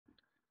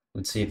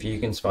Let's see if you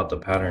can spot the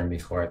pattern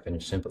before I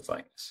finish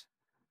simplifying this.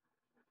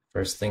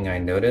 First thing I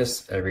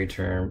notice, every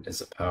term is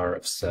a power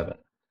of 7.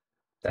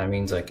 That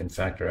means I can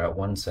factor out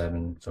 1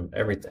 7 from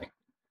everything.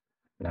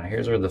 Now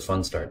here's where the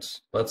fun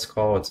starts. Let's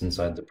call what's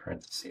inside the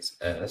parentheses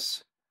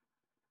s.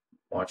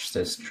 Watch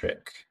this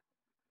trick.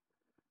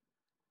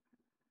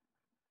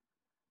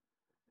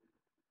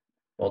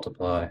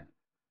 Multiply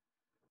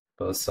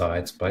both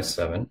sides by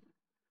 7.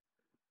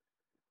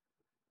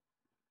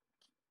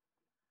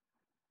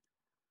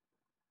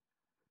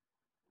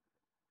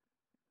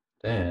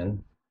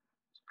 Then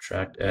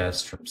subtract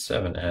s from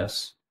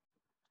 7s.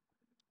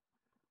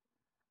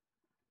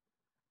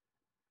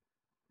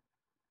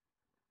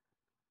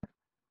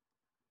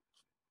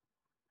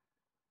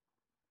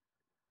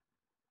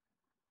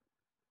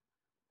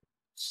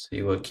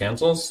 See what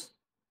cancels?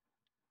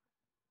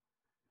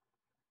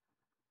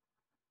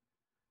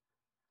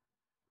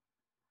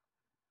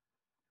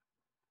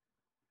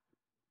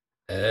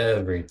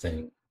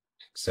 Everything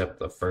except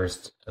the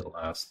first and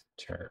last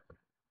term.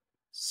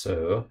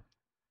 So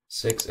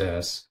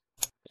 6s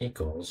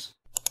equals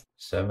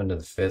 7 to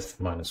the 5th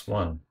minus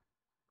 1.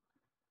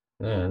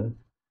 Then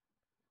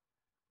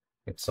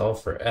we can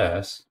solve for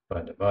s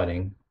by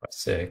dividing by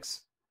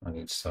 6 on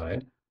each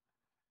side.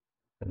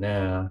 And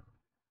now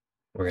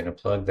we're going to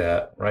plug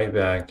that right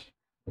back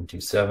into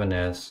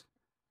 7s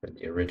for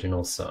the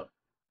original sum.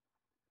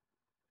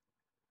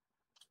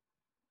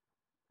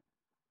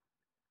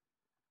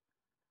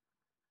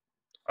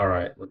 All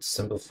right, let's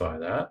simplify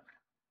that.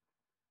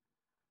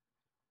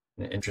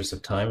 In the interest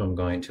of time, I'm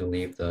going to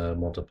leave the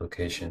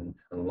multiplication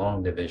and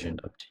long division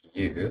up to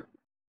you.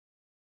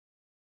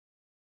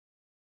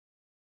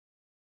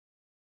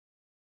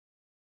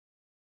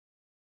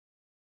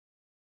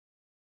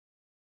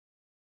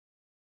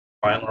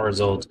 Final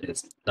result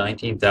is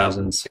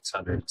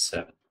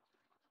 19,607.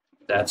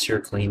 That's your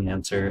clean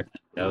answer,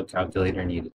 no calculator needed.